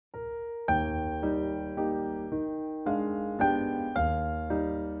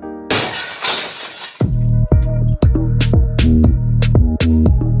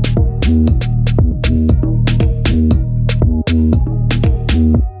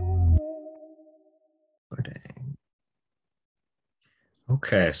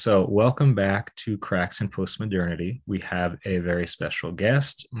Okay, so welcome back to Cracks in Postmodernity. We have a very special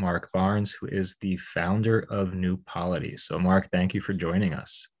guest, Mark Barnes, who is the founder of New Polity. So, Mark, thank you for joining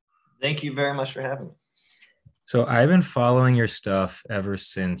us. Thank you very much for having me. So, I've been following your stuff ever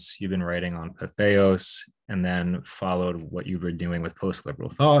since you've been writing on Patheos and then followed what you were doing with post-liberal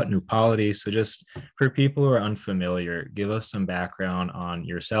thought, New Polity. So, just for people who are unfamiliar, give us some background on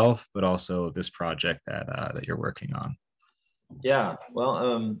yourself, but also this project that you're working on. Yeah, well,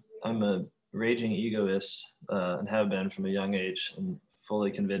 I'm a raging egoist and have been from a young age, and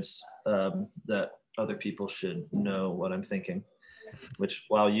fully convinced that other people should know what I'm thinking, which,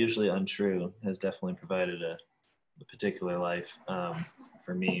 while usually untrue, has definitely provided a particular life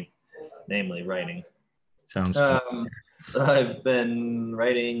for me, namely writing. Sounds fun. I've been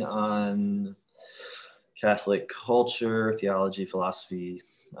writing on Catholic culture, theology, philosophy.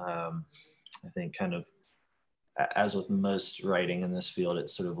 I think kind of as with most writing in this field,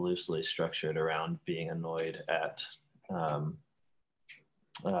 it's sort of loosely structured around being annoyed at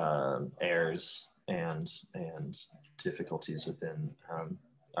errors and difficulties within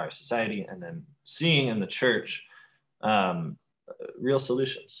our society, and then seeing in the church real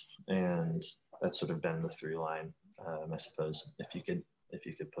solutions. And that's sort of been the through line, I suppose, if you could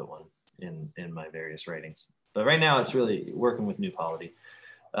put one in my various writings. But right now, it's really working with New Polity,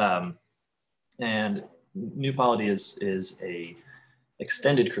 and New Polity is a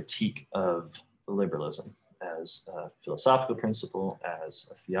extended critique of liberalism as a philosophical principle, as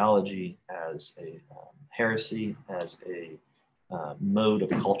a theology, as a heresy, as a mode of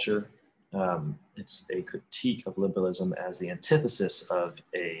culture. It's a critique of liberalism as the antithesis of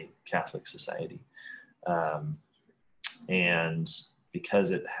a Catholic society. And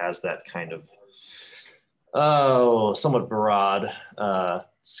because it has that kind of somewhat broad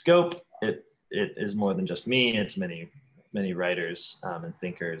scope, it is more than just me. It's many writers and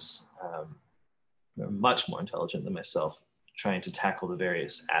thinkers, much more intelligent than myself, trying to tackle the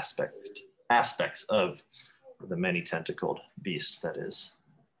various aspects of the many tentacled beast that is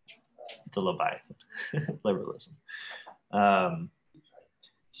the Leviathan, liberalism.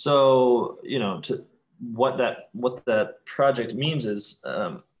 So, what that project means is,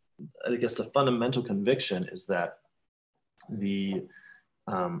 I guess the fundamental conviction is that the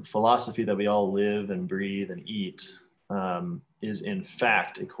philosophy that we all live and breathe and eat is in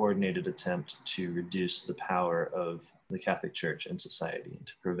fact a coordinated attempt to reduce the power of the Catholic Church in society and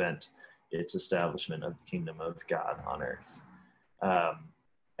to prevent its establishment of the kingdom of God on earth.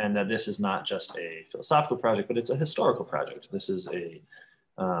 And that this is not just a philosophical project, but it's a historical project. This is a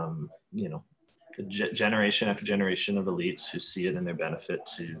generation after generation of elites who see it in their benefit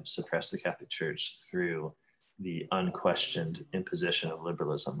to suppress the Catholic Church through the unquestioned imposition of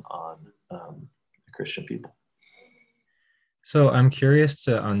liberalism on Christian people. So I'm curious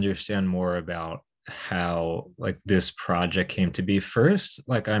to understand more about how this project came to be. First,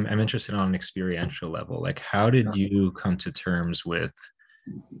 I'm interested on an experiential level. How did you come to terms with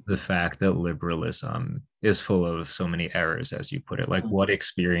the fact that liberalism is full of so many errors, as you put it? What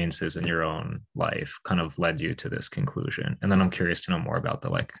experiences in your own life kind of led you to this conclusion? And then I'm curious to know more about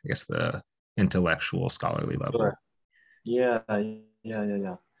the intellectual scholarly level. Sure. Yeah. I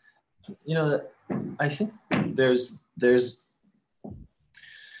think there's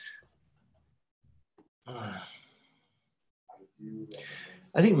I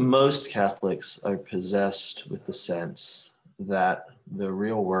think most Catholics are possessed with the sense that the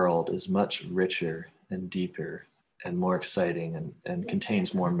real world is much richer and deeper and more exciting and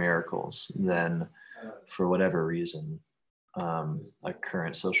contains more miracles than, for whatever reason, our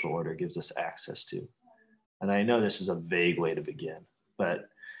current social order gives us access to. And I know this is a vague way to begin, but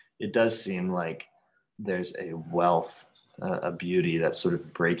it does seem like there's a wealth, a beauty that's sort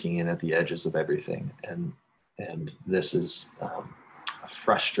of breaking in at the edges of everything. And this is a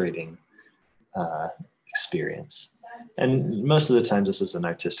frustrating experience. And most of the times this is an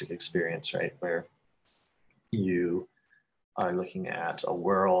artistic experience, right? Where you are looking at a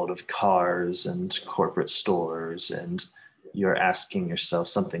world of cars and corporate stores, and you're asking yourself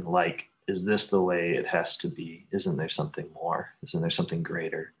something like, is this the way it has to be? Isn't there something more? Isn't there something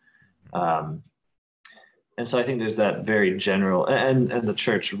greater? And so I think there's that very general, and the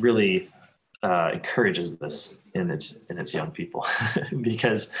church really encourages this in its young people,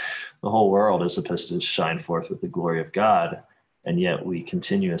 because the whole world is supposed to shine forth with the glory of God, and yet we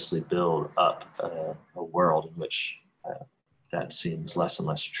continuously build up a world in which that seems less and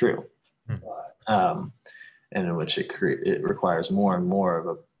less true, and in which it requires more and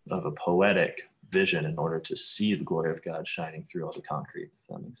more of a poetic vision in order to see the glory of God shining through all the concrete, if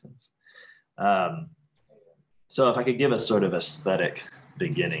that makes sense. So if I could give a sort of aesthetic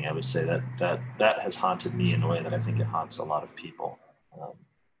beginning, I would say that has haunted me in a way that I think it haunts a lot of people. Um,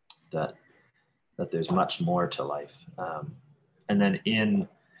 that that there's much more to life. And then in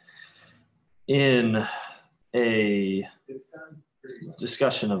a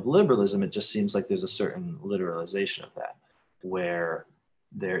discussion of liberalism, it just seems like there's a certain literalization of that, where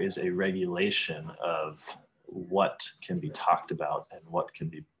there is a regulation of what can be talked about and what can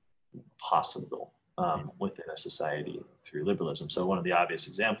be possible within a society through liberalism. So one of the obvious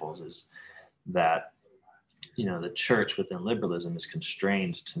examples is that the church within liberalism is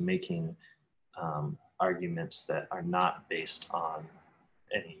constrained to making arguments that are not based on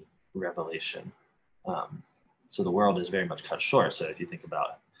any revelation. So the world is very much cut short. So if you think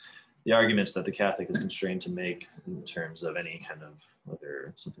about the arguments that the Catholic is constrained to make in terms of any kind of,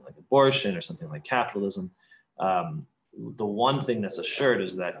 whether something like abortion or something like capitalism, the one thing that's assured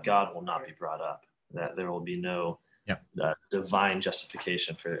is that God will not be brought up, that there will be no divine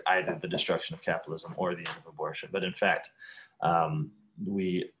justification for either the destruction of capitalism or the end of abortion. But in fact,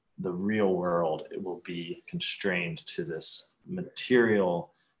 the real world, it will be constrained to this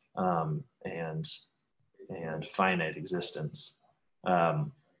material and finite existence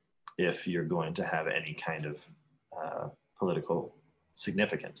if you're going to have any kind of political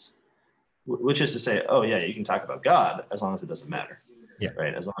significance. Which is to say, oh yeah, you can talk about God as long as it doesn't matter. Yeah.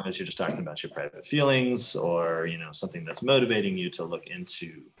 Right. As long as you're just talking about your private feelings or, something that's motivating you to look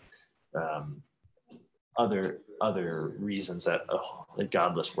into other reasons that a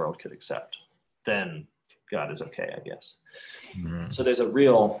godless world could accept, then God is okay, I guess. Mm-hmm. So there's a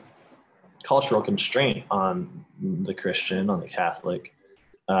real cultural constraint on the Christian, on the Catholic,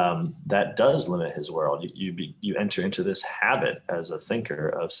 that does limit his world. You enter into this habit as a thinker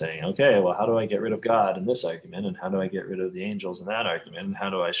of saying, okay, well, how do I get rid of God in this argument? And how do I get rid of the angels in that argument? And how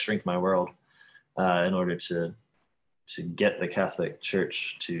do I shrink my world in order to get the Catholic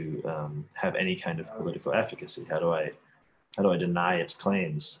Church to have any kind of political efficacy? How do I deny its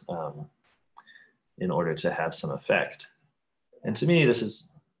claims in order to have some effect? And to me, this is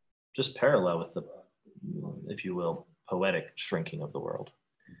just parallel with the, if you will, poetic shrinking of the world.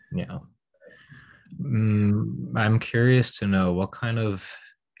 Yeah. I'm curious to know, what kind of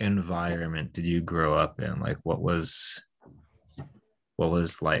environment did you grow up in? Like, what was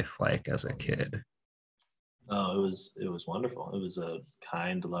life like as a kid? Oh, it was wonderful. It was a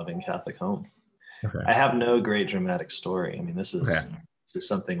kind, loving Catholic home. Okay. I have no great dramatic story. I mean, this is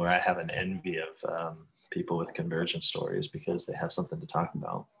something where I have an envy of people with conversion stories, because they have something to talk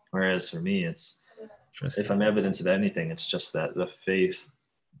about. Whereas for me, it's, if I'm evidence of anything, it's just that the faith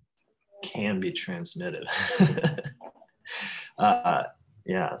can be transmitted.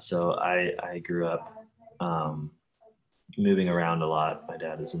 So I grew up moving around a lot. My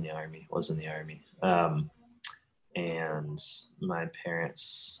dad was in the army, and my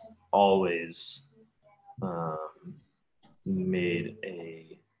parents always made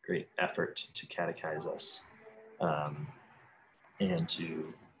a great effort to catechize us and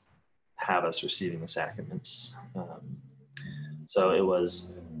to have us receiving the sacraments. So it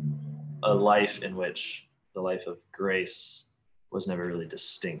was a life in which the life of grace was never really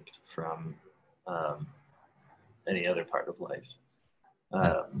distinct from any other part of life.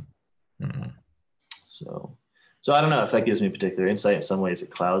 So I don't know if that gives me particular insight. In some ways,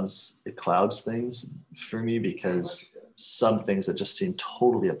 it clouds things for me, because some things that just seem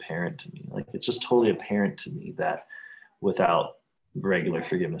totally apparent to me, like it's just totally apparent to me that without regular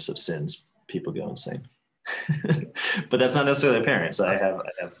forgiveness of sins, people go insane. But that's not necessarily apparent. So I have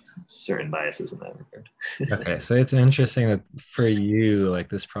certain biases in that regard. Okay, so it's interesting that for you, like,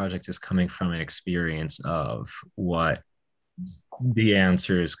 this project is coming from an experience of what the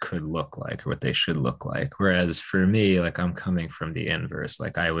answers could look like, or what they should look like. Whereas for me, like, I'm coming from the inverse.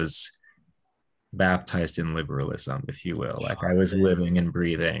 Like, I was baptized in liberalism, if you will. Like, I was living and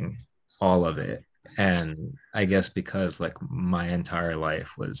breathing all of it. And I guess because, like, my entire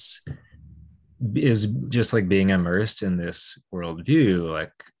life is just like being immersed in this worldview,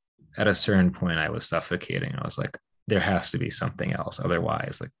 like, at a certain point I was suffocating. I was like, there has to be something else.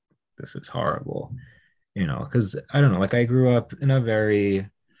 Otherwise, like, this is horrible, because I don't know, like, I grew up in a very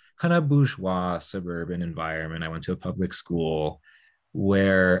kind of bourgeois suburban environment. I went to a public school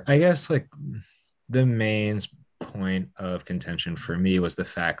where I guess, like, the main point of contention for me was the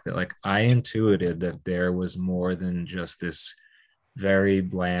fact that, like, I intuited that there was more than just this very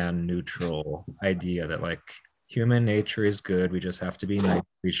bland, neutral idea that, like, human nature is good. We just have to be nice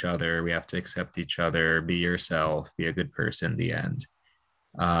to each other. We have to accept each other, be yourself, be a good person, the end.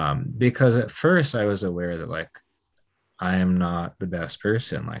 Because at first I was aware that, like, I am not the best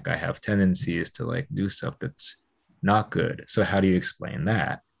person. Like, I have tendencies to, like, do stuff that's not good. So how do you explain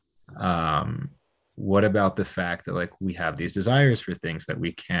that? um what about the fact that like we have these desires for things that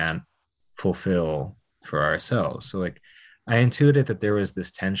we can't fulfill for ourselves? So like I intuited that there was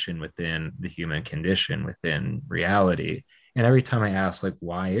this tension within the human condition, within reality. And every time I ask, like,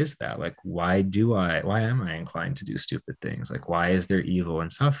 why is that? Like, why am I inclined to do stupid things? Like, why is there evil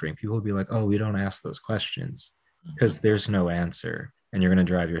and suffering? People will be like, oh, we don't ask those questions because there's no answer and you're going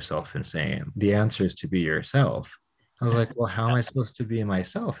to drive yourself insane. The answer is to be yourself. I was like, well, how am I supposed to be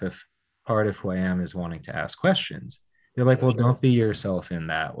myself if part of who I am is wanting to ask questions? They're like, well, Sure. don't be yourself in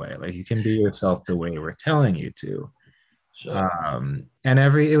that way. Like, you can be yourself the way we're telling you to. Sure. And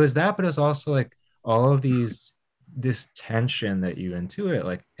it was that, but it was also like all of this tension that you intuit,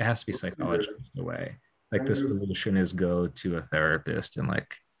 like, it has to be psychologized away. Like, the solution is go to a therapist and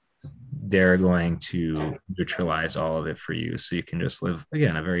like they're going to neutralize all of it for you so you can just live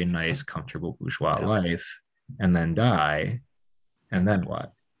again a very nice, comfortable bourgeois Yeah. life and then die. And then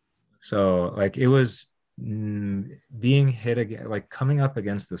what? So like it was being hit again, like coming up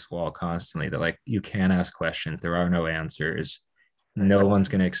against this wall constantly that like you can't ask questions, there are no answers, Right. no one's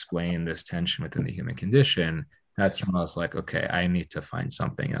going to explain this tension within the human condition. That's when I was like, okay, I need to find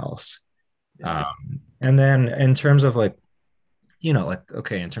something else. Yeah. And then in terms of like, like,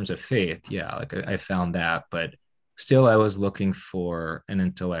 okay, in terms of faith, yeah, like I found that, but still I was looking for an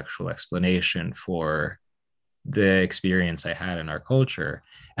intellectual explanation for the experience I had in our culture.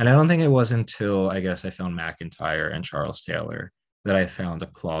 And I don't think it was until I guess I found McIntyre and Charles Taylor that I found a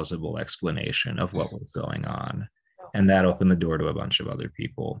plausible explanation of what was going on. And that opened the door to a bunch of other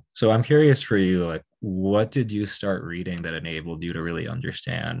people. So I'm curious for you, like, what did you start reading that enabled you to really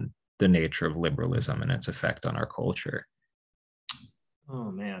understand the nature of liberalism and its effect on our culture? Oh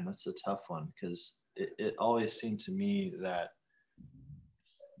man, that's a tough one because it always seemed to me that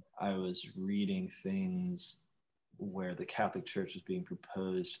I was reading things where the Catholic Church was being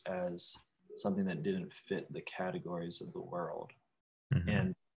proposed as something that didn't fit the categories of the world. Mm-hmm.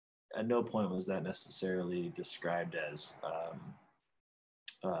 And at no point was that necessarily described as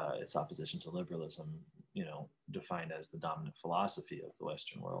its opposition to liberalism, defined as the dominant philosophy of the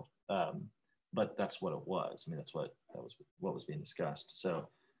Western world. But that's what it was. I mean, that was what was being discussed. So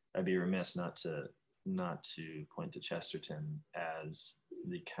I'd be remiss not to point to Chesterton as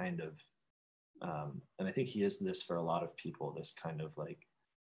the kind of, and I think he is this for a lot of people, this kind of like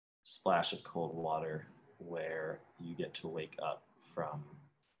splash of cold water where you get to wake up from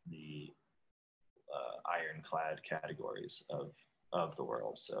the ironclad categories of the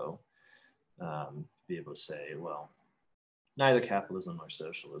world. So be able to say, well, neither capitalism nor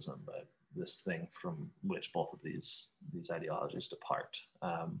socialism, but this thing from which both of these ideologies depart.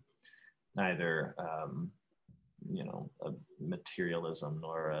 Neither a materialism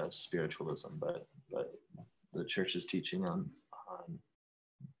nor a spiritualism, but the church's teaching on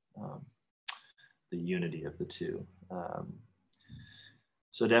the unity of the two.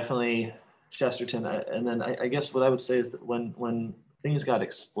 So definitely Chesterton, and then I guess what I would say is that when things got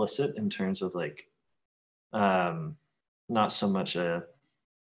explicit in terms of like not so much a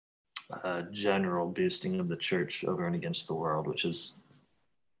general boosting of the church over and against the world, which is,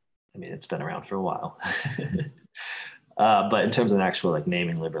 I mean, it's been around for a while. But in terms of an actual like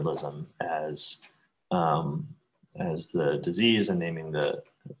naming liberalism um, as the disease and naming the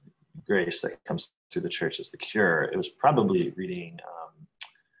grace that comes through the church as the cure, it was probably reading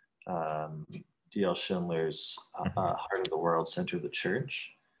D.L. Schindler's Heart of the World, Center of the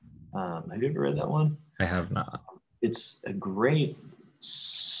Church. Have you ever read that one? I have not. It's a great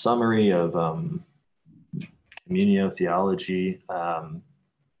summary of communio theology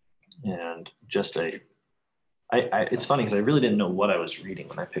and just it's funny because I really didn't know what I was reading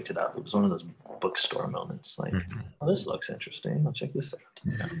when I picked it up. It was one of those bookstore moments, like, oh, this looks interesting. I'll check this out.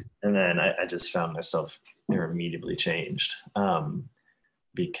 Yeah. And then I just found myself immediately changed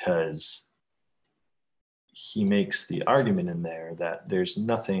because he makes the argument in there that there's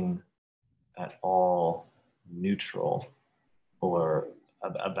nothing at all neutral or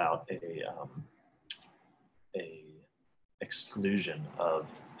about a exclusion of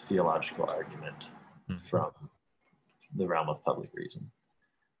theological argument from the realm of public reason.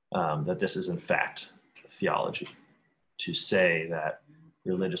 That this is in fact theology. To say that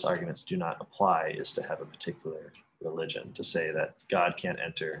religious arguments do not apply is to have a particular religion. To say that God can't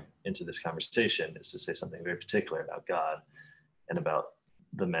enter into this conversation is to say something very particular about God and about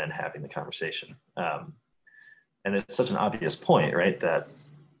the men having the conversation. And it's such an obvious point, right? That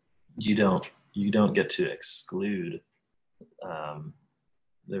you don't get to exclude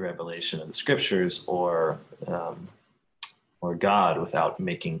the revelation of the scriptures or God without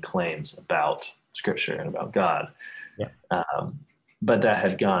making claims about scripture and about God. Yeah. Um, but that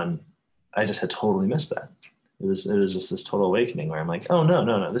had gone, I just had totally missed that. It was just this total awakening where I'm like, oh no,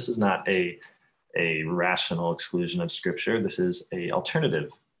 no, no, this is not a rational exclusion of scripture. This is a alternative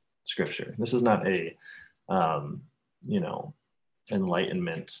scripture. This is not a um, you know,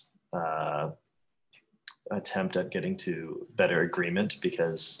 enlightenment attempt at getting to better agreement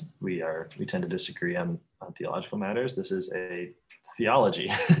because we tend to disagree on theological matters. This is a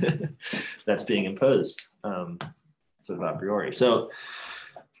theology that's being imposed sort of a priori.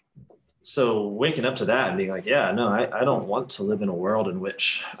 So waking up to that and being like, yeah, no, I don't want to live in a world in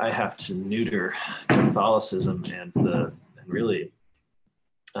which I have to neuter Catholicism and really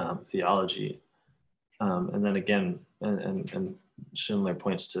theology. And then again, and Schindler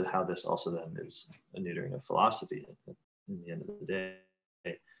points to how this also then is a neutering of philosophy in the end of the day,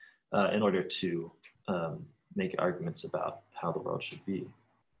 in order to make arguments about how the world should be.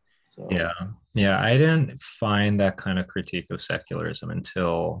 So Yeah, I didn't find that kind of critique of secularism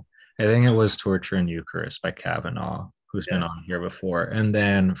until I think it was Torture and Eucharist by Kavanaugh, who's been yeah, on here before. And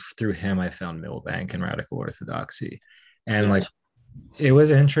then through him, I found Milbank and Radical Orthodoxy. And yeah, like it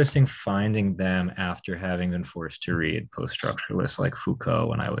was interesting finding them after having been forced to read post-structuralists like Foucault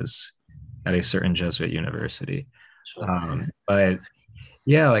when I was at a certain Jesuit university. sure, But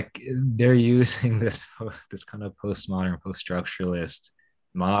yeah, like they're using this kind of postmodern, post-structuralist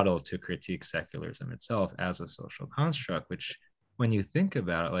model to critique secularism itself as a social construct, which when you think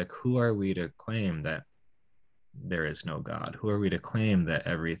about it, like who are we to claim that there is no God? Who are we to claim that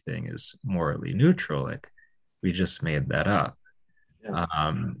everything is morally neutral? Like we just made that up. yeah,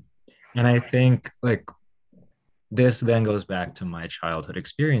 Um, and I think like this then goes back to my childhood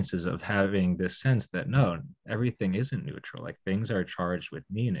experiences of having this sense that no, everything isn't neutral. Like things are charged with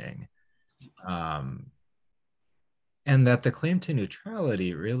meaning. Um, and that the claim to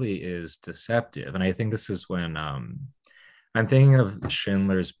neutrality really is deceptive. And I think this is when I'm thinking of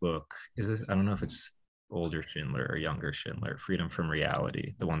Schindler's book. Is this, I don't know if it's older Schindler or younger Schindler, Freedom from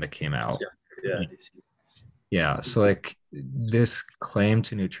Reality, the one that came out. yeah, Yeah. So like this claim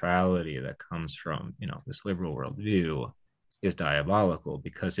to neutrality that comes from, this liberal worldview is diabolical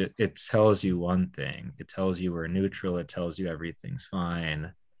because it tells you one thing. It tells you we're neutral. It tells you everything's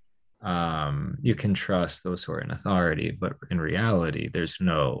fine. You can trust those who are in authority, but in reality, there's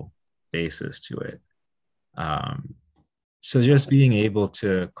no basis to it. Um, so just being able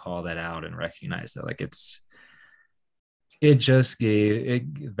to call that out and recognize that like it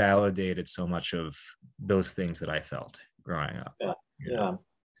validated so much of those things that I felt growing up. yeah, You know? yeah.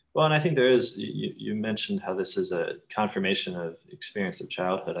 Well, and I think there is, you mentioned how this is a confirmation of experience of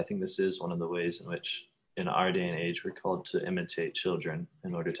childhood. I think this is one of the ways in which, in our day and age, we're called to imitate children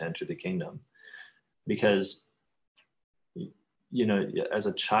in order to enter the kingdom. Because, as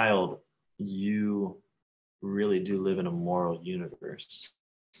a child, you really do live in a moral universe.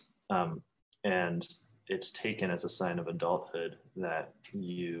 And it's taken as a sign of adulthood that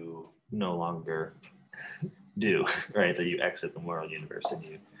you no longer do, right? That you exit the moral universe and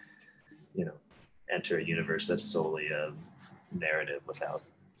you enter a universe that's solely a narrative without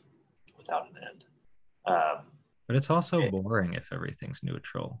an end. But it's also it, boring if everything's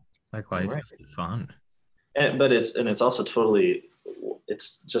neutral. Like life right. is fun. But it's also totally,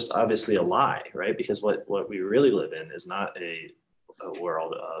 it's just obviously a lie, right? Because what we really live in is not a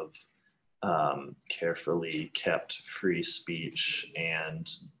world of carefully kept free speech and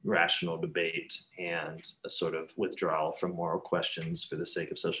rational debate and a sort of withdrawal from moral questions for the sake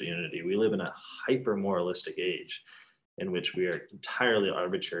of social unity. We live in a hyper moralistic age in which we are entirely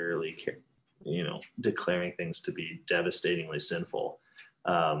arbitrarily, declaring things to be devastatingly sinful,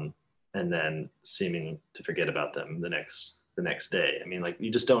 and then seeming to forget about them the next day. I mean, like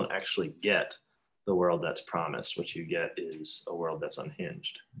you just don't actually get the world that's promised. What you get is a world that's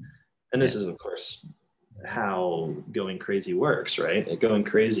unhinged. And Yeah. this is, of course, how going crazy works, right? Going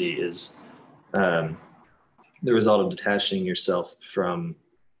crazy is um, the result of detaching yourself from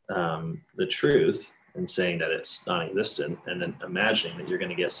the truth and saying that it's non-existent, and then imagining that you're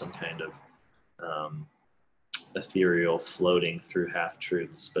going to get some kind of um, ethereal floating through half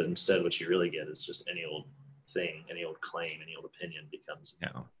truths. But instead, what you really get is just any old thing, any old claim, any old opinion becomes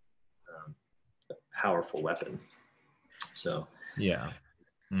a powerful weapon. So, Yeah.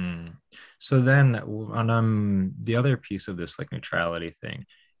 Mm. So then on the other piece of this like neutrality thing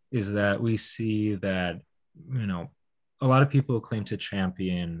is that we see that, you know, a lot of people claim to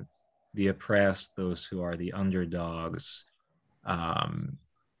champion the oppressed, those who are the underdogs, um,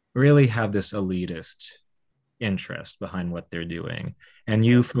 really have this elitist interest behind what they're doing. And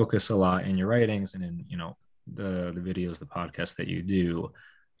yeah, you focus a lot in your writings and in, the videos, the podcast that you do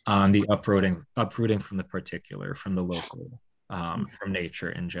on the uprooting from the particular, from the local, from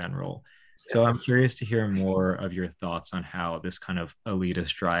nature in general. So I'm curious to hear more of your thoughts on how this kind of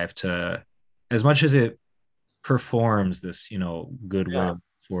elitist drive to, as much as it performs this, Yeah, goodwill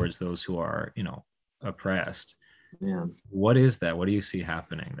towards those who are, oppressed. yeah. What is that? What do you see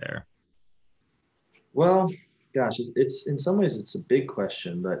happening there? Well, gosh, it's in some ways it's a big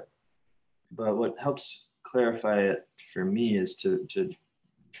question, but what helps clarify it for me is to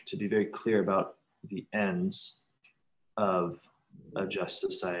be very clear about the ends of a just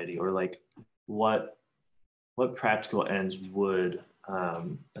society, or like what what practical ends would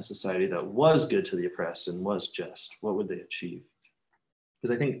a society that was good to the oppressed and was just, what would they achieve?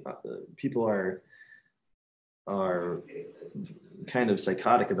 Because I think people are kind of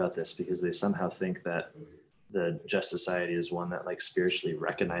psychotic about this because they somehow think that the just society is one that like spiritually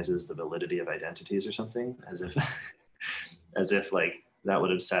recognizes the validity of identities or something, as if as if like that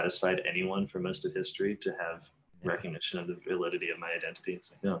would have satisfied anyone for most of history to have recognition of the validity of my identity.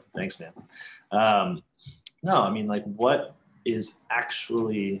 It's like, no, thanks, man. um, no, I mean, like, what is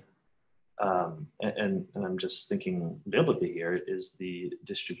actually and I'm just thinking biblically here, is the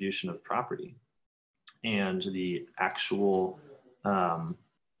distribution of property and the actual um,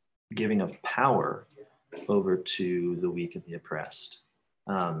 giving of power over to the weak and the oppressed.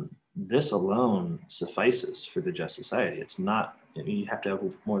 This alone suffices for the just society. It's not, I mean, you have to have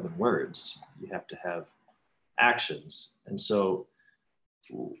more than words, you have to have actions. And so,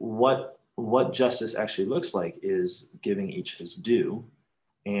 what justice actually looks like is giving each his due.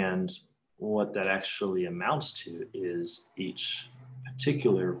 And what that actually amounts to is each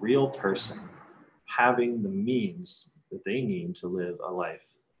particular real person having the means that they need to live a life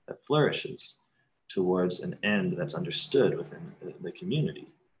that flourishes towards an end that's understood within the community,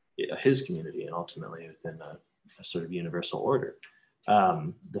 his community, and ultimately within a sort of universal order.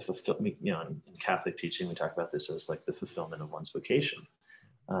 In Catholic teaching, we talk about this as like the fulfillment of one's vocation.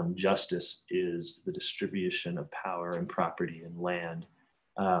 Justice is the distribution of power and property and land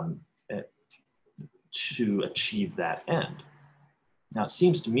um, to achieve that end. Now, it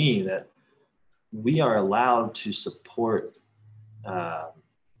seems to me that we are allowed to support uh,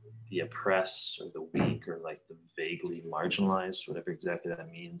 the oppressed or the weak or like the vaguely marginalized, whatever exactly that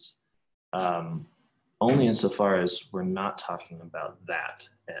means, um, only insofar as we're not talking about that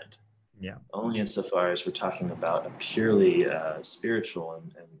end. Yeah. Only insofar as we're talking about a purely spiritual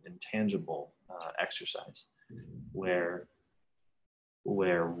and intangible exercise, where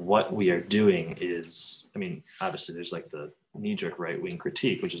what we are doing is, I mean, obviously there's like the knee-jerk right-wing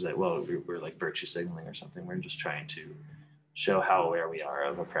critique, which is that, well, we're like virtue signaling or something. We're just trying to show how aware we are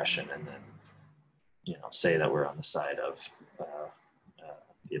of oppression, and then say that we're on the side of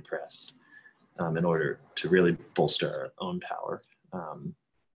the oppressed, in order to really bolster our own power,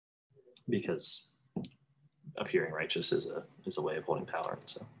 because appearing righteous is a way of holding power.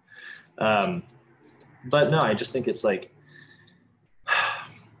 So, but no, I just think it's like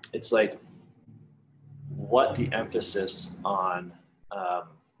what the emphasis um,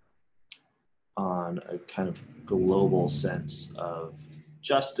 on a kind of global sense of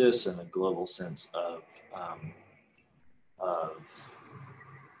justice and a global sense of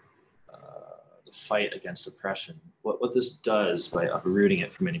the fight against oppression. What this does by uprooting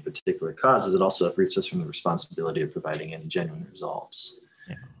it from any particular cause is it also uproots us from the responsibility of providing any genuine results.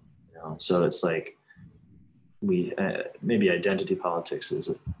 Yeah. So it's like we maybe identity politics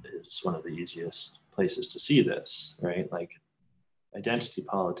is one of the easiest places to see this, right? Like identity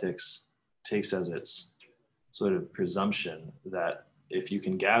politics takes as its sort of presumption that if you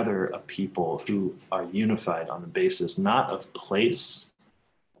can gather a people who are unified on the basis not of place,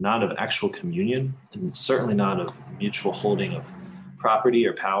 not of actual communion, and certainly not of mutual holding of property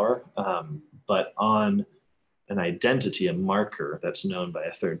or power, but on an identity, a marker that's known by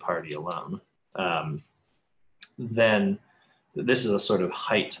a third party alone, then this is a sort of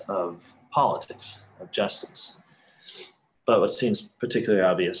height of politics, of justice. But what seems particularly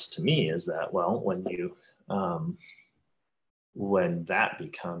obvious to me is that, well, when that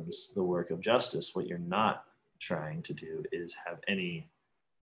becomes the work of justice, what you're not trying to do is have any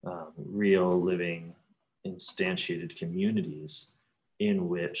real living instantiated communities in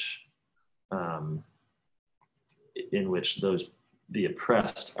which um, those the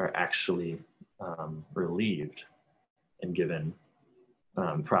oppressed are actually relieved and given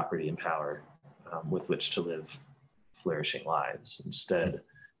property and power with which to live flourishing lives. Instead,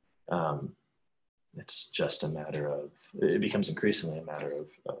 um, it's just a matter of, it becomes increasingly a matter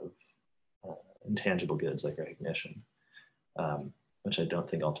of intangible goods like recognition, which I don't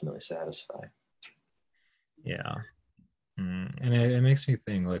think ultimately satisfy. Yeah. And it makes me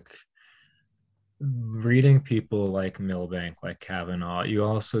think, like, reading people like Milbank, like Kavanaugh, you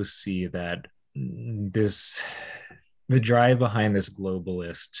also see that this the drive behind this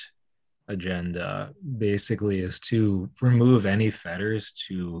globalist agenda basically is to remove any fetters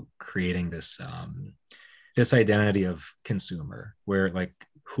to creating this identity of consumer, where like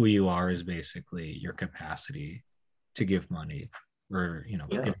who you are is basically your capacity to give money, or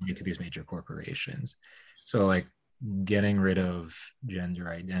Yeah. give money to these major corporations. So like getting rid of gender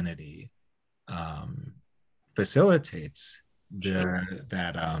identity um, facilitates Sure.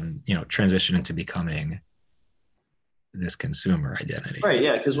 transition into becoming this consumer identity. Right.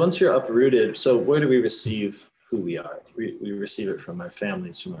 Yeah. Because once you're uprooted, so where do we receive who we are? We receive it from our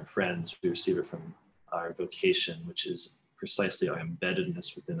families, from our friends. We receive it from our vocation, which is precisely our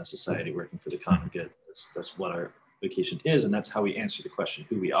embeddedness within a society working for the common good. That's what our vocation is. And that's how we answer the question,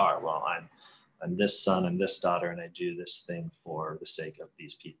 who we are. Well, I'm this son, I'm this daughter, and I do this thing for the sake of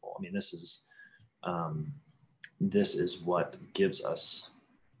these people. I mean, um, this is what gives us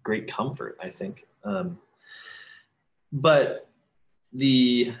great comfort, I think. But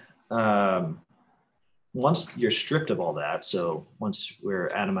the once you're stripped of all that, so once we're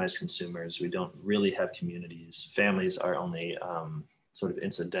atomized consumers, we don't really have communities. Families are only sort of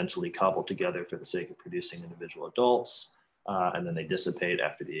incidentally cobbled together for the sake of producing individual adults, and then they dissipate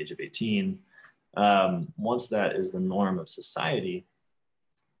after the age of 18. Once that is the norm of society,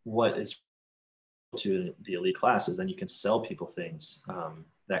 what is to the elite classes, then you can sell people things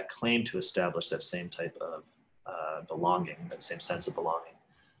that claim to establish that same type of belonging, that same sense of belonging,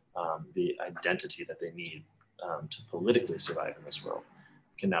 the identity that they need to politically survive in this world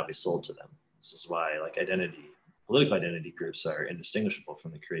can now be sold to them. This is why like political identity groups are indistinguishable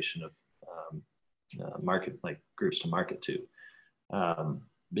from the creation of market, like groups to market to,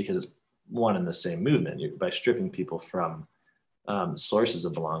 because it's one and the same movement. By stripping people from sources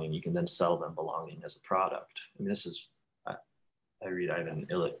of belonging, you can then sell them belonging as a product. I mean, this is, I read Ivan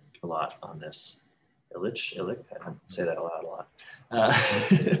Illich a lot on this. Illich, I don't say that aloud a lot.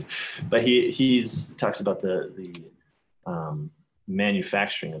 But he's talks about the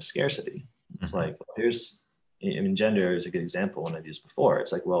manufacturing of scarcity. It's like, I mean, gender is a good example one I've used before.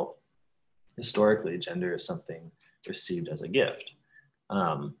 It's like, well, historically, gender is something received as a gift.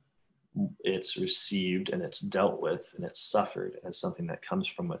 It's received and it's dealt with and it's suffered as something that comes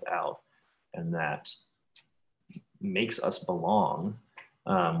from without and that makes us belong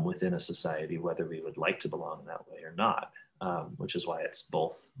within a society, whether we would like to belong that way or not, which is why it's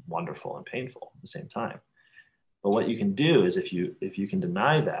both wonderful and painful at the same time. But what you can do is if you can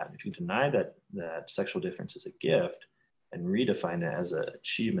deny that, if you deny that sexual difference is a gift and redefine it as an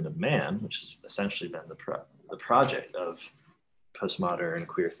achievement of man, which has essentially been the project of postmodern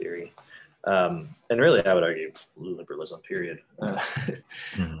queer theory, and really I would argue liberalism, period.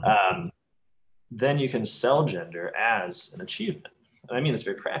 Then you can sell gender as an achievement. And I mean this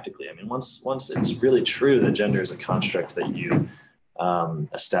very practically. I mean, once it's really true that gender is a construct that you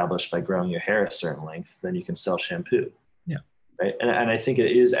establish by growing your hair a certain length, then you can sell shampoo. Yeah. Right. And I think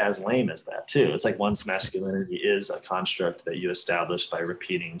it is as lame as that too. It's like once masculinity is a construct that you establish by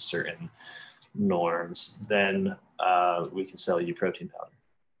repeating certain norms, then we can sell you protein powder.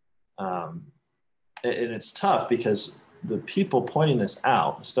 And it's tough because the people pointing this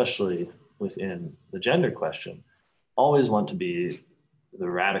out, especially within the gender question, always want to be the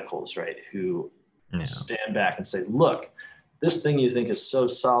radicals, right? Who stand back and say, look, this thing you think is so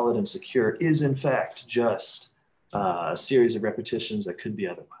solid and secure is in fact just a series of repetitions that could be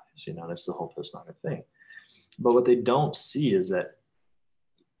otherwise. That's the whole postmodern thing. But what they don't see is that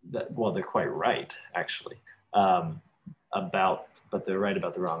well, they're quite right, actually, but they're right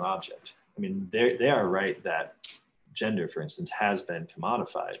about the wrong object. I mean, they are right that gender, for instance, has been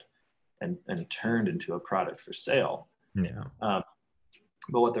commodified and turned into a product for sale. Yeah.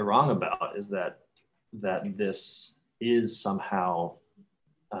 But what they're wrong about is that this is somehow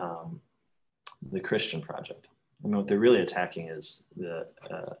the Christian project. I mean, what they're really attacking is the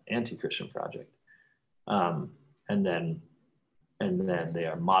anti-Christian project, and then they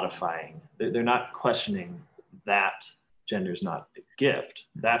are modifying. They're not questioning that gender is not a gift.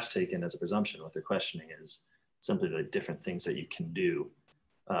 That's taken as a presumption. What they're questioning is simply the different things that you can do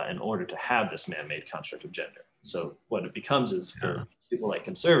in order to have this man-made construct of gender. So what it becomes is for people like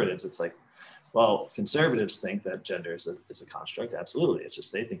conservatives, it's like, well, conservatives think that gender is a construct. Absolutely. It's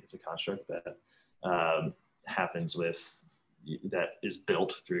just they think it's a construct that happens with, that is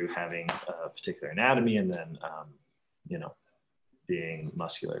built through having a particular anatomy and then, being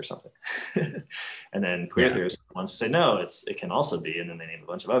muscular or something. And then queer theorists are the ones who say, no, it can also be, and then they name a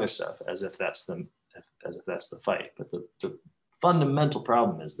bunch of other stuff as if that's the as if that's the fight. But the fundamental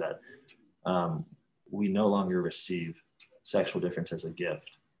problem is that we no longer receive sexual difference as a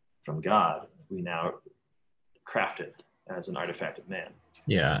gift from God. We now craft it as an artifact of man.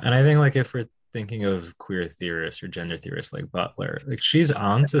 Yeah, and I think like if we're thinking of queer theorists or gender theorists like Butler, like she's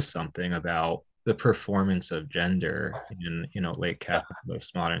onto something about the performance of gender in, you know, late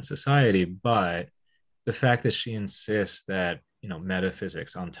capitalist modern society, but the fact that she insists that, you know,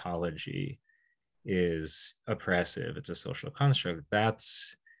 metaphysics, ontology is oppressive, it's a social construct,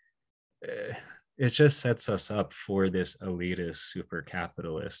 that's it just sets us up for this elitist super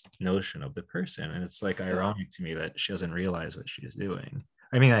capitalist notion of the person. And it's like ironic to me that she doesn't realize what she's doing.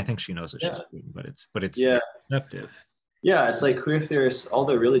 I mean, I think she knows what Yeah. she's doing, but it's Yeah. deceptive. Yeah, it's like queer theorists, all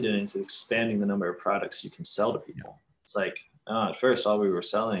they're really doing is expanding the number of products you can sell to people. It's like, at first, all we were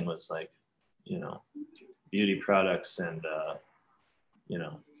selling was like, you know, beauty products and, you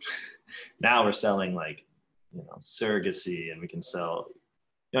know, now we're selling like, you know, surrogacy, and we can sell,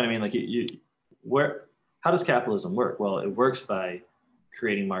 you know what I mean? Like how does capitalism work? Well, it works by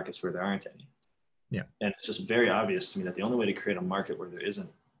creating markets where there aren't any. Yeah. And it's just very obvious to me that the only way to create a market where there isn't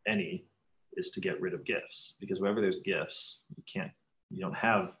any is to get rid of gifts, because wherever there's gifts, you don't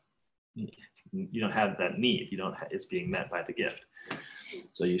have that need. It's being met by the gift.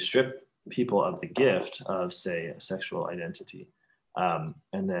 So you strip people of the gift of, say, a sexual identity, and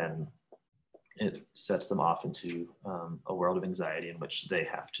then it sets them off into a world of anxiety in which they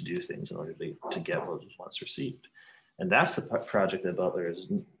have to do things in order to get what was once received. And that's the project that Butler is,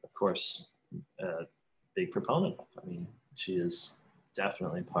 of course, a big proponent of. I mean, she is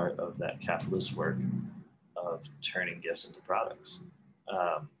definitely part of that capitalist work of turning gifts into products.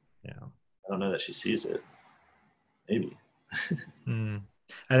 Yeah. I don't know that she sees it. Maybe.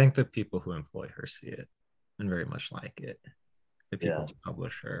 I think the people who employ her see it and very much like it. The people who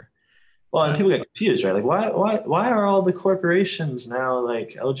publish her. Well, and people get confused, right? Like, why are all the corporations now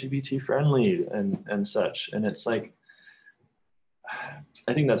like LGBT friendly and such? And it's like,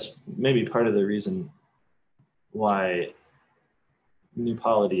 I think that's maybe part of the reason why New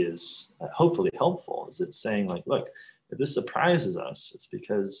Polity is hopefully helpful. Is it's saying like, look, if this surprises us, it's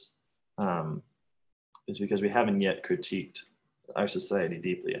because we haven't yet critiqued our society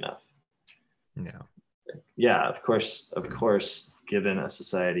deeply enough. Yeah. Yeah, of course, given a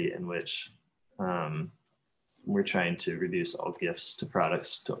society in which we're trying to reduce all gifts to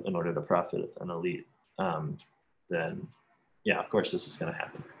products in order to profit an elite, then yeah, of course this is going to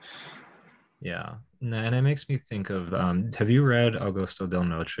happen. Yeah, and it makes me think of have you read Augusto Del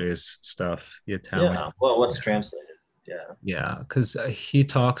Noce's stuff, the Italian? Yeah, well, what's translated? Yeah, because he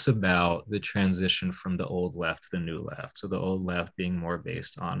talks about the transition from the old left to the new left. So the old left being more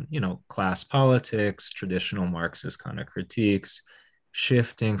based on, you know, class politics, traditional Marxist kind of critiques,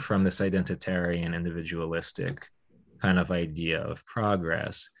 shifting from this identitarian, individualistic kind of idea of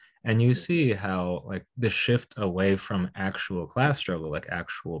progress. And you see how like the shift away from actual class struggle, like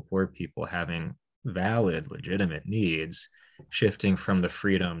actual poor people having valid, legitimate needs, shifting from the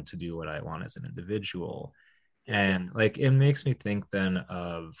freedom to do what I want as an individual. And like it makes me think then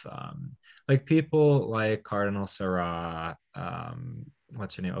of like people like Cardinal Sarah,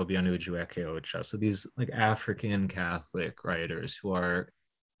 what's her name, Obianu Ocha. So these like African Catholic writers who are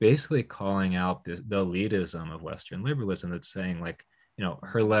basically calling out the elitism of Western liberalism. That's saying like, you know,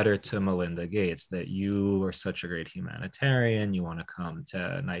 her letter to Melinda Gates that you are such a great humanitarian, you want to come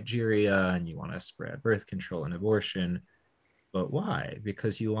to Nigeria and you want to spread birth control and abortion. But why?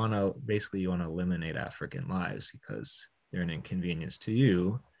 Because you want to eliminate African lives because they're an inconvenience to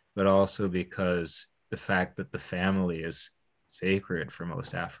you, but also because the fact that the family is sacred for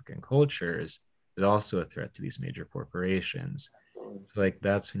most African cultures is also a threat to these major corporations. Like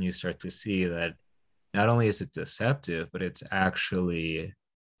that's when you start to see that not only is it deceptive, but it's actually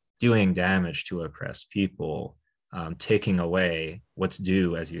doing damage to oppressed people, taking away what's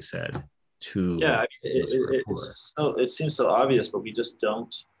due, as you said, to yeah. It seems so obvious, but we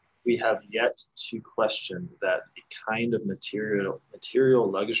have yet to question that the kind of material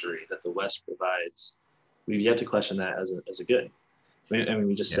luxury that the West provides. We've yet to question that as a good. I mean,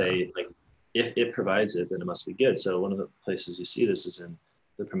 we just say like, if it provides it, then it must be good. So one of the places you see this is in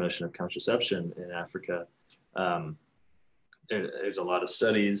the promotion of contraception in Africa. There's a lot of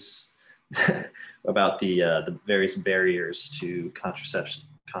studies about the various barriers to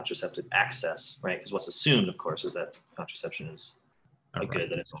contraceptive access, right? Because what's assumed, of course, is that contraception is a All right. good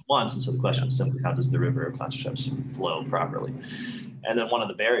that everyone wants. And so the question is simply, how does the river of contraception flow properly? And then one of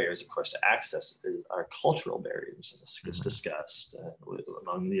the barriers, of course, to access are cultural barriers. And this gets discussed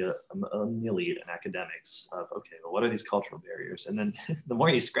among the elite and academics of, okay, well, what are these cultural barriers? And then the more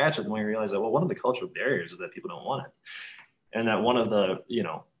you scratch it, the more you realize that, well, one of the cultural barriers is that people don't want it. And that one of the,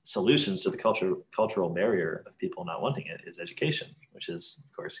 solutions to the cultural barrier of people not wanting it is education, which is,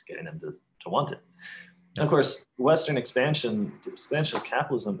 of course, getting them to want it. And of course, Western expansion, the expansion of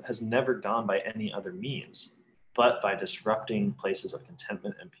capitalism has never gone by any other means, but by disrupting places of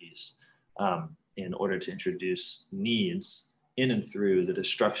contentment and peace in order to introduce needs in and through the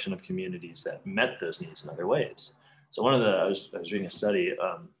destruction of communities that met those needs in other ways. So I was reading a study,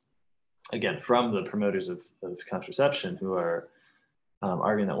 again, from the promoters of contraception, who are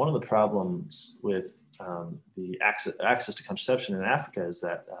arguing that one of the problems with the access to contraception in Africa is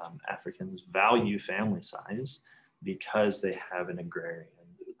that Africans value family size because they have an agrarian,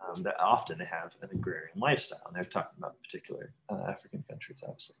 that often they have an agrarian lifestyle. And they're talking about particular African countries,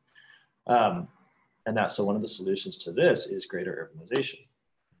 obviously. So one of the solutions to this is greater urbanization.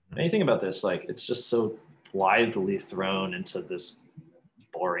 And you think about this, like, it's just so blithely thrown into this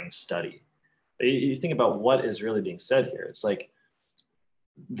boring study. But you think about what is really being said here. It's like,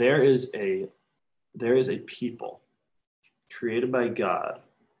 there is a people created by God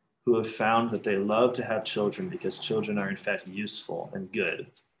who have found that they love to have children because children are in fact useful and good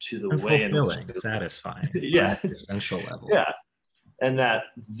to the And way in which fulfilling, satisfying on yeah, an essential level. yeah, and that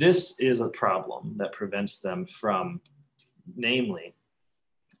this is a problem that prevents them from, namely,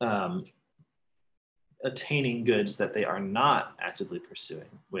 attaining goods that they are not actively pursuing,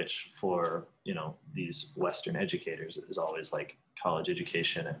 which for these Western educators is always like college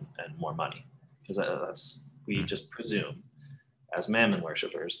education and more money, because we just presume as mammon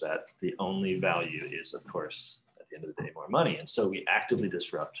worshippers that the only value is, of course, at the end of the day, more money. And so we actively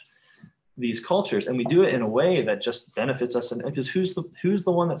disrupt these cultures, and we do it in a way that just benefits us. And because who's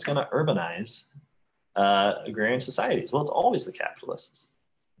the one that's going to urbanize agrarian societies? Well, it's always the capitalists.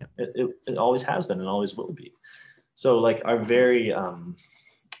 It always has been and always will be. So like our very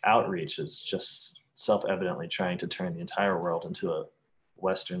outreach is just self-evidently trying to turn the entire world into a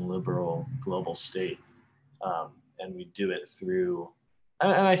Western liberal global state. And we do it through,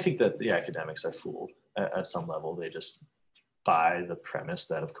 and I think that the academics are fooled at some level. They just buy the premise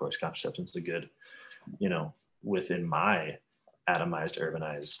that, of course, contraception is a good, within my atomized,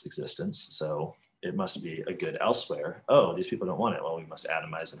 urbanized existence. So it must be a good elsewhere. Oh, these people don't want it. Well, we must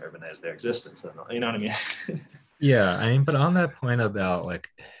atomize and urbanize their existence. You know what I mean? Yeah, I mean, but on that point about like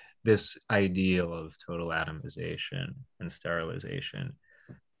this ideal of total atomization and sterilization,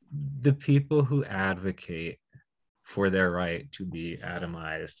 the people who advocate for their right to be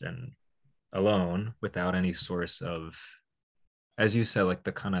atomized and alone without any source of, as you said, like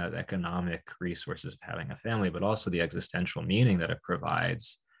the kind of economic resources of having a family, but also the existential meaning that it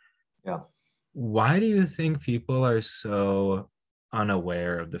provides. Yeah. Why do you think people are so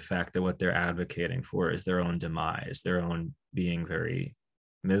unaware of the fact that what they're advocating for is their own demise, their own being very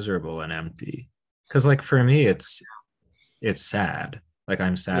miserable and empty? Because like for me, it's sad. Like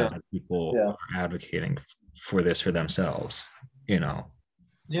I'm sad Yeah. that people Yeah. are advocating for this for themselves, Yeah.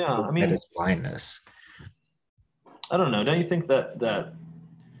 I at mean, its blindness. I don't know. Don't you think that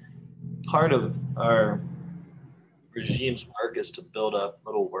part of our regime's work is to build up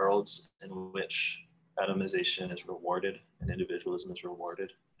little worlds in which atomization is rewarded and individualism is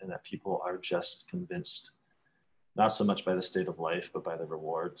rewarded, and that people are just convinced, not so much by the state of life, but by the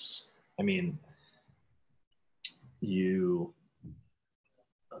rewards? I mean,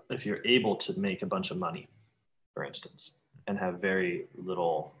 if you're able to make a bunch of money, for instance, and have very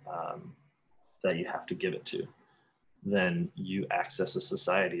little that you have to give it to, then you access a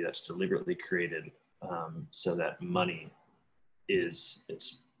society that's deliberately created so that money is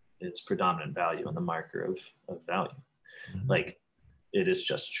its predominant value and the marker of value. Mm-hmm. Like, it is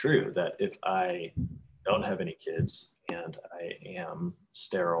just true that if I don't have any kids and I am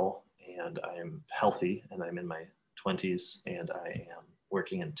sterile and I am healthy and I'm in my 20s and I am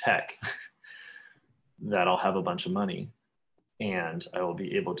working in tech, that I'll have a bunch of money and I will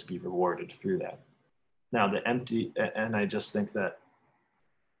be able to be rewarded through that. Now, and I just think that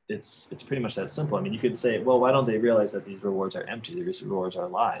it's pretty much that simple. I mean, you could say, well, why don't they realize that these rewards are empty? These rewards are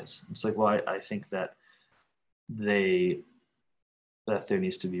lies. It's like, well, I think that there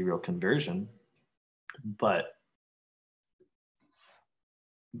needs to be real conversion, but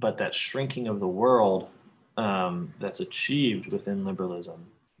that shrinking of the world that's achieved within liberalism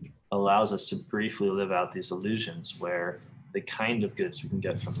allows us to briefly live out these illusions where the kind of goods we can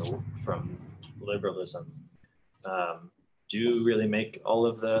get from liberalism do really make all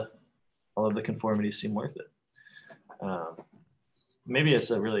of the conformity seem worth it. Um, Maybe it's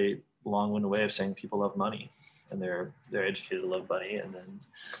a really long-winded way of saying people love money, and they're educated to love money, and then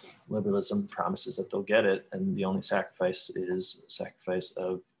liberalism promises that they'll get it, and the only sacrifice is sacrifice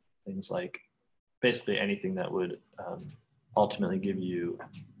of things like basically anything that would ultimately give you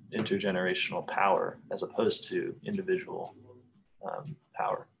intergenerational power as opposed to individual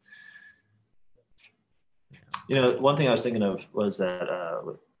power. You know, one thing I was thinking of was that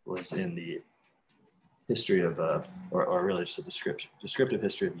was in the history of, or really just a descriptive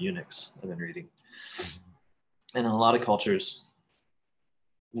history of eunuchs I've been reading. And in a lot of cultures,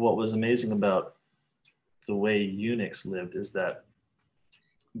 what was amazing about the way eunuchs lived is that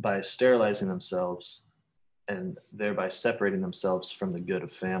by sterilizing themselves and thereby separating themselves from the good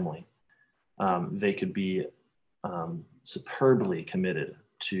of family, they could be superbly committed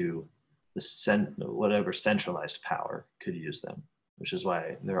to whatever centralized power could use them, which is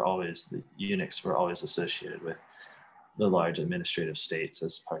why the eunuchs were always associated with the large administrative states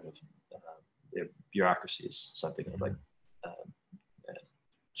as part of their bureaucracies. So I'm thinking of like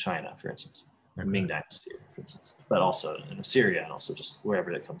China, for instance, the Ming Dynasty, for instance, but also in Assyria and also just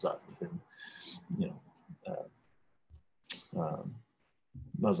wherever it comes up within,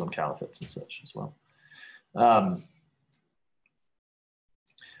 Muslim caliphates and such as well.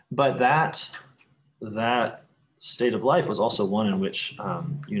 But that state of life was also one in which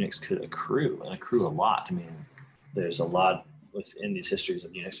eunuchs could accrue a lot. I mean, there's a lot within these histories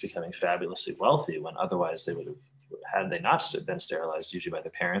of eunuchs becoming fabulously wealthy when otherwise they would have, had they not been sterilized, usually by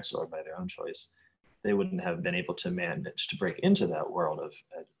their parents or by their own choice, they wouldn't have been able to manage to break into that world of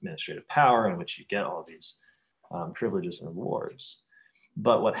administrative power in which you get all these privileges and rewards.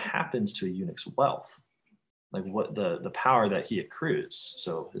 But what happens to a eunuch's wealth, like what the power that he accrues,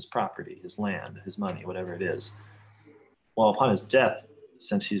 so his property, his land, his money, whatever it is, well, upon his death,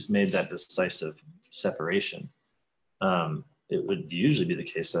 since he's made that decisive separation, it would usually be the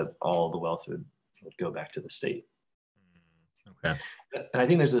case that all the wealth would go back to the state. Okay. And I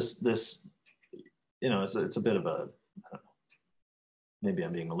think there's this it's a bit of a, I don't know, maybe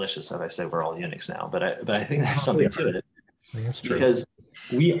I'm being malicious if I say we're all eunuchs now, but I think there's something to it. I think that's true. Because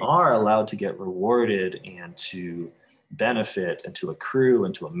we are allowed to get rewarded and to benefit and to accrue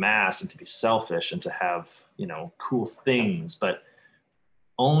and to amass and to be selfish and to have, cool things, but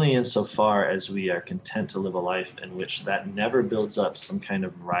only insofar as we are content to live a life in which that never builds up some kind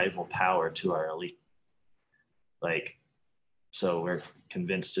of rival power to our elite. Like, so we're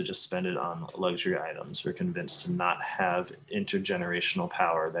convinced to just spend it on luxury items. We're convinced to not have intergenerational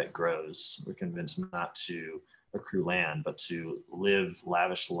power that grows. We're convinced not to accrue land, but to live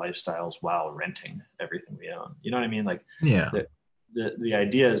lavish lifestyles while renting everything we own. You know what I mean? Like, yeah, the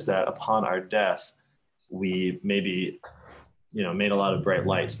idea is that upon our death, we maybe, made a lot of bright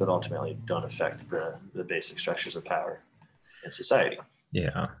lights, but ultimately don't affect the basic structures of power in society.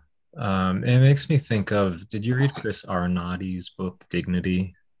 Yeah. It makes me think of, did you read Chris Aronati's book,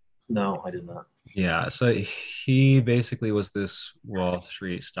 Dignity? No, I did not. Yeah, so he basically was this Wall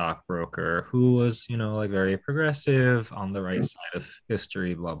Street stockbroker who was, like very progressive on the right side of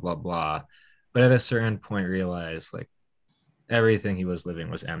history, blah, blah, blah. But at a certain point realized like everything he was living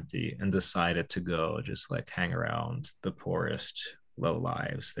was empty and decided to go just like hang around the poorest low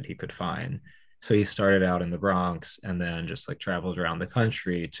lives that he could find. So he started out in the Bronx and then just like traveled around the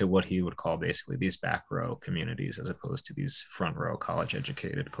country to what he would call basically these back row communities as opposed to these front row college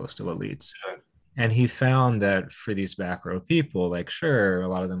educated coastal elites. And he found that for these back row people, like, sure, a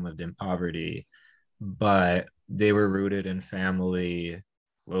lot of them lived in poverty, but they were rooted in family,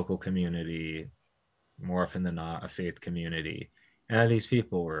 local community, more often than not, a faith community. And these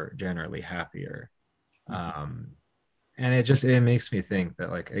people were generally happier. Um, and it makes me think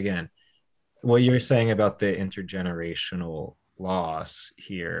that, like, again, what you're saying about the intergenerational loss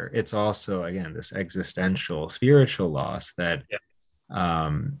here, it's also, again, this existential spiritual loss that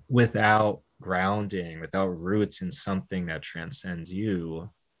without grounding, without roots in something that transcends you,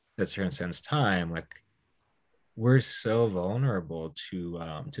 that transcends time, like we're so vulnerable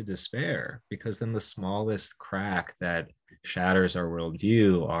to despair because then the smallest crack that shatters our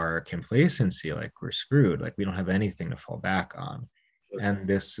worldview, our complacency, like we're screwed, like we don't have anything to fall back on. And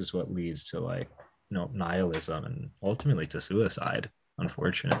this is what leads to like nihilism and ultimately to suicide,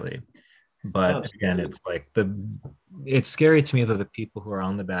 unfortunately. But again, it's scary to me that the people who are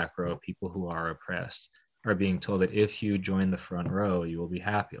on the back row, people who are oppressed, are being told that if you join the front row, you will be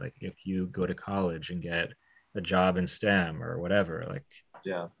happy. Like if you go to college and get a job in STEM or whatever, like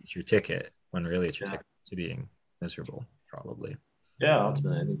it's your ticket, when really it's your ticket to being miserable, probably. Yeah,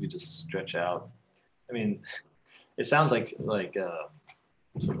 ultimately, I think we just stretch out. I mean, it sounds like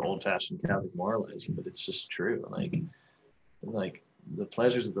some old-fashioned Catholic moralizing, but it's just true. Like the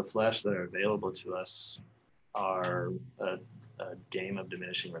pleasures of the flesh that are available to us are a game of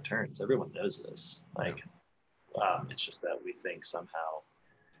diminishing returns. Everyone knows this. It's just that we think somehow,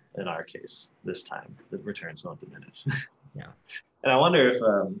 in our case, this time, the returns won't diminish. Yeah. And I wonder if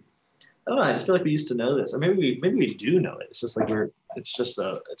I don't know. I just feel like we used to know this, or maybe we do know it. It's just like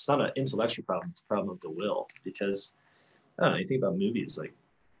it's not an intellectual problem. It's a problem of the will. Because I don't know. You think about movies like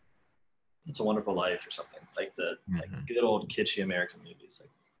It's a Wonderful Life or something like like good old kitschy American movies.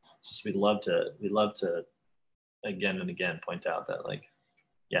 Like, just we'd love to again and again point out that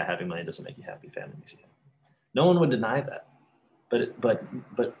yeah, having money doesn't make you happy. Family makes you happy. No one would deny that,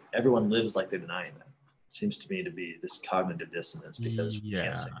 but everyone lives like they're denying that. It seems to me to be this cognitive dissonance because we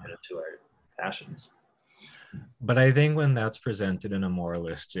can't say no to our passions. But I think when that's presented in a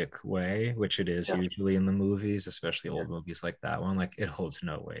moralistic way, which it is Yeah. usually in the movies, especially old movies like that one, like it holds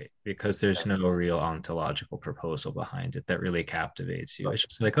no weight because there's no real ontological proposal behind it that really captivates you. It's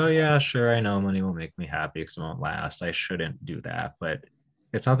just like, oh yeah, sure, I know money will make me happy because it won't last. I shouldn't do that. But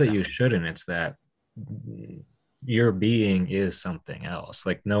it's not that you shouldn't, it's that your being is something else.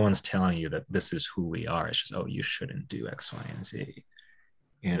 Like no one's telling you that this is who we are. It's just, oh, you shouldn't do X, Y, and Z.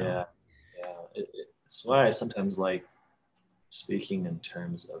 You know? Yeah. It's why I sometimes like speaking in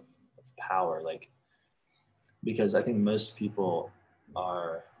terms of power, because I think most people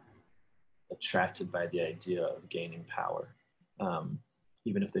are attracted by the idea of gaining power,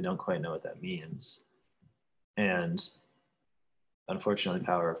 even if they don't quite know what that means. And unfortunately,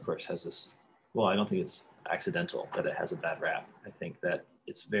 power, of course, has this. Well, I don't think it's accidental that it has a bad rap. I think that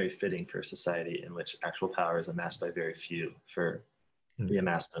it's very fitting for a society in which actual power is amassed by very few for the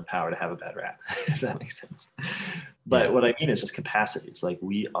amassment of power to have a bad rap, if that makes sense. But what I mean is just capacities. Like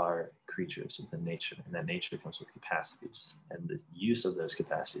we are creatures within nature, and that nature comes with capacities. And the use of those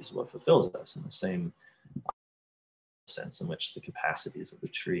capacities is what fulfills us in the same sense in which the capacities of the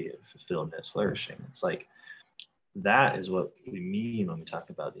tree are fulfilled in its flourishing. It's like that is what we mean when we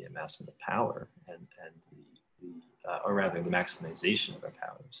talk about the amassment of power and or rather the maximization of our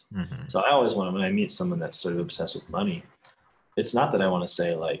powers. Mm-hmm. So I always want, when I meet someone that's sort of obsessed with money, it's not that I want to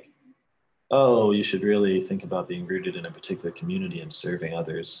say oh, you should really think about being rooted in a particular community and serving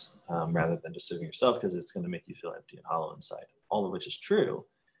others rather than just serving yourself because it's going to make you feel empty and hollow inside, all of which is true.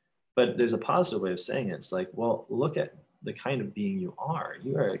 But there's a positive way of saying it. It's like, well, look at the kind of being you are.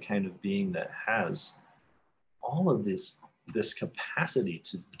 You are a kind of being that has all of this capacity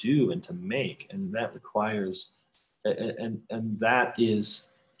to do and to make, and that requires, and that is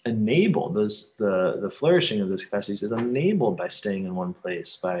enabled, the flourishing of those capacities is enabled by staying in one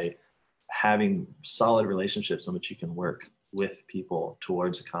place, by having solid relationships in which you can work with people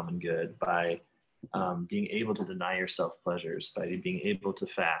towards a common good, by being able to deny yourself pleasures, by being able to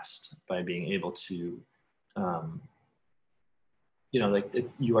fast, by being able to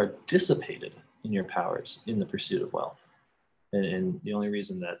you are dissipated in your powers in the pursuit of wealth. And the only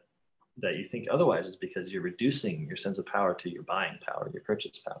reason that you think otherwise is because you're reducing your sense of power to your buying power, your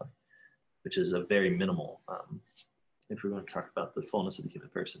purchase power, which is a very minimal, if we're going to talk about the fullness of the human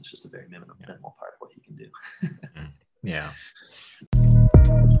person, it's just a very minimal part of what he can do. Yeah.